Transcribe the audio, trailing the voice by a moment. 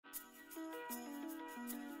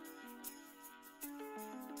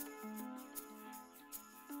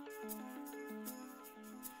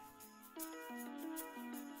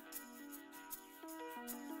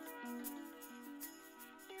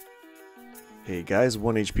Hey guys,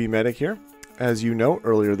 1HP Medic here. As you know,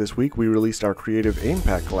 earlier this week we released our Creative Aim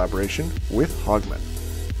Pack collaboration with Hogman.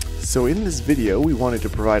 So in this video we wanted to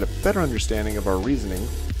provide a better understanding of our reasoning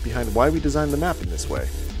behind why we designed the map in this way.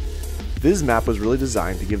 This map was really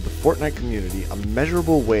designed to give the Fortnite community a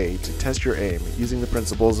measurable way to test your aim using the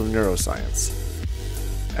principles of neuroscience.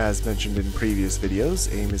 As mentioned in previous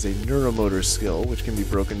videos, aim is a neuromotor skill which can be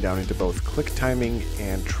broken down into both click timing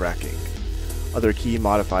and tracking. Other key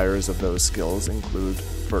modifiers of those skills include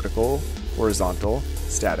vertical, horizontal,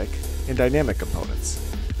 static, and dynamic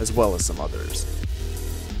components, as well as some others.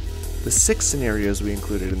 The 6 scenarios we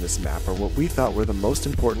included in this map are what we thought were the most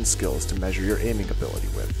important skills to measure your aiming ability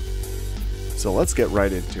with. So let's get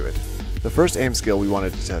right into it. The first aim skill we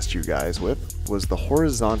wanted to test you guys with was the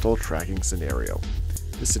horizontal tracking scenario.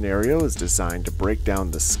 This scenario is designed to break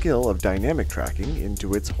down the skill of dynamic tracking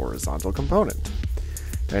into its horizontal component.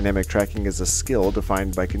 Dynamic tracking is a skill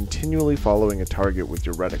defined by continually following a target with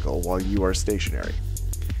your reticle while you are stationary.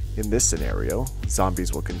 In this scenario,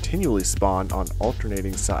 zombies will continually spawn on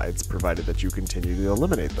alternating sides provided that you continue to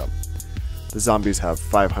eliminate them. The zombies have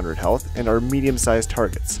 500 health and are medium-sized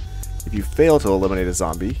targets. If you fail to eliminate a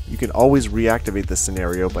zombie, you can always reactivate this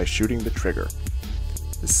scenario by shooting the trigger.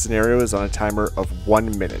 This scenario is on a timer of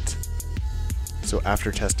 1 minute. So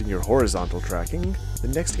after testing your horizontal tracking, the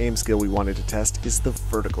next aim skill we wanted to test is the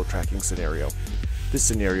vertical tracking scenario. This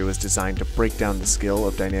scenario is designed to break down the skill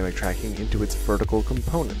of dynamic tracking into its vertical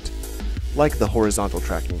component. Like the horizontal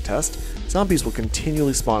tracking test, zombies will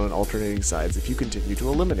continually spawn on alternating sides if you continue to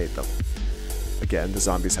eliminate them. Again, the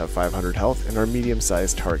zombies have 500 health and are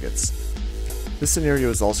medium-sized targets. This scenario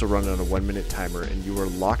is also run on a 1-minute timer and you are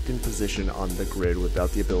locked in position on the grid without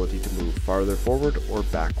the ability to move farther forward or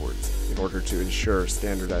backwards in order to ensure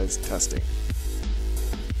standardized testing.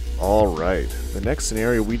 Alright, the next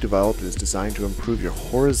scenario we developed is designed to improve your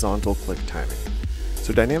horizontal click timing.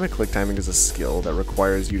 So dynamic click timing is a skill that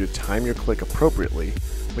requires you to time your click appropriately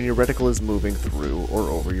when your reticle is moving through or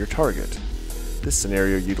over your target. This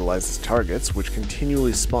scenario utilizes targets which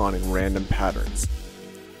continually spawn in random patterns.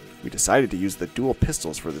 We decided to use the dual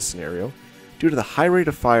pistols for this scenario due to the high rate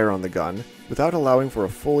of fire on the gun without allowing for a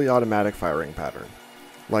fully automatic firing pattern.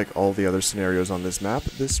 Like all the other scenarios on this map,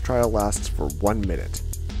 this trial lasts for 1 minute.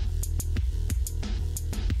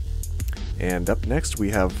 And up next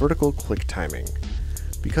we have vertical click timing.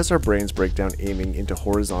 Because our brains break down aiming into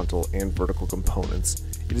horizontal and vertical components,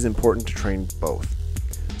 it is important to train both.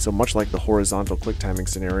 So much like the horizontal click timing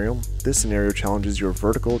scenario, this scenario challenges your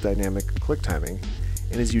vertical dynamic click timing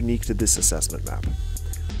and is unique to this assessment map.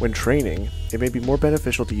 When training, it may be more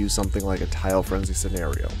beneficial to use something like a tile frenzy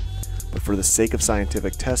scenario, but for the sake of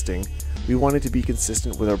scientific testing, we wanted to be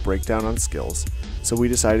consistent with our breakdown on skills, so we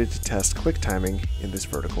decided to test click timing in this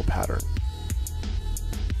vertical pattern.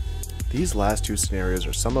 These last 2 scenarios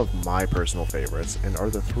are some of my personal favorites and are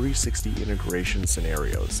the 360 integration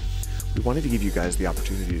scenarios. We wanted to give you guys the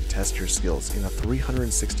opportunity to test your skills in a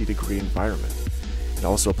 360-degree environment, and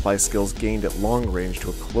also apply skills gained at long range to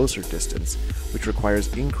a closer distance, which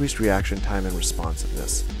requires increased reaction time and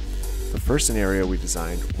responsiveness. The first scenario we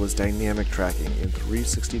designed was dynamic tracking in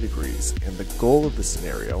 360 degrees, and the goal of the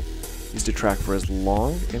scenario is to track for as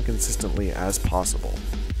long and consistently as possible.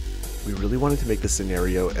 We really wanted to make the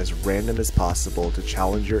scenario as random as possible to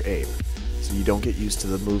challenge your aim, so you don't get used to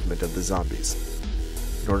the movement of the zombies.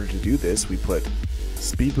 In order to do this, we put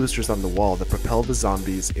speed boosters on the wall that propel the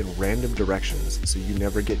zombies in random directions so you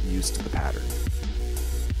never get used to the pattern.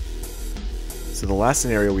 So the last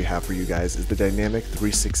scenario we have for you guys is the dynamic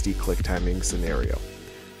 360 click timing scenario.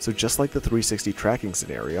 So just like the 360 tracking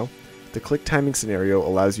scenario, the click timing scenario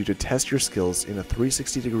allows you to test your skills in a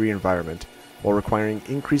 360-degree environment while requiring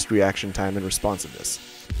increased reaction time and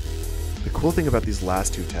responsiveness. The cool thing about these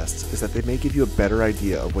last 2 tests is that they may give you a better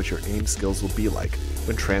idea of what your aim skills will be like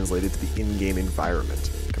when translated to the in-game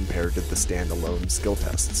environment compared to the standalone skill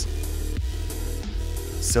tests.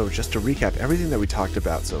 So just to recap everything that we talked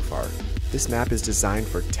about so far, this map is designed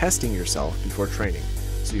for testing yourself before training,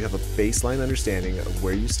 so you have a baseline understanding of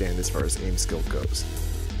where you stand as far as aim skill goes.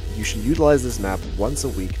 You should utilize this map once a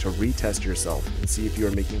week to retest yourself and see if you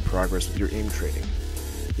are making progress with your aim training.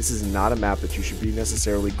 This is not a map that you should be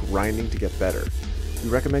necessarily grinding to get better. We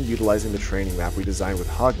recommend utilizing the training map we designed with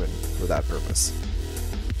Hogman for that purpose.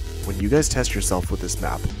 When you guys test yourself with this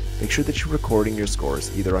map, make sure that you're recording your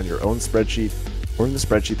scores either on your own spreadsheet or in the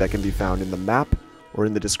spreadsheet that can be found in the map or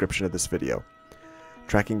in the description of this video.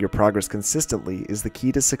 Tracking your progress consistently is the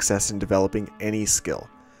key to success in developing any skill.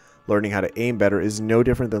 Learning how to aim better is no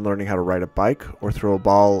different than learning how to ride a bike or throw a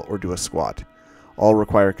ball or do a squat. All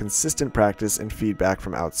require consistent practice and feedback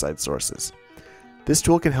from outside sources. This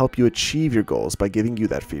tool can help you achieve your goals by giving you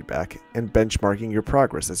that feedback and benchmarking your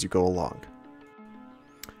progress as you go along.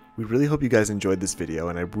 We really hope you guys enjoyed this video,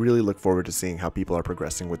 and I really look forward to seeing how people are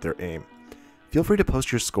progressing with their aim. Feel free to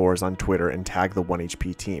post your scores on Twitter and tag the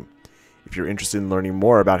 1HP team. If you're interested in learning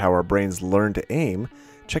more about how our brains learn to aim,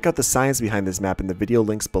 check out the science behind this map in the video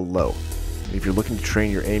links below. And if you're looking to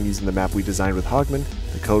train your aim using the map we designed with Hogman,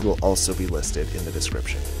 the code will also be listed in the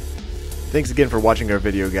description. Thanks again for watching our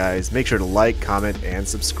video, guys. Make sure to like, comment, and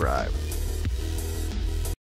subscribe.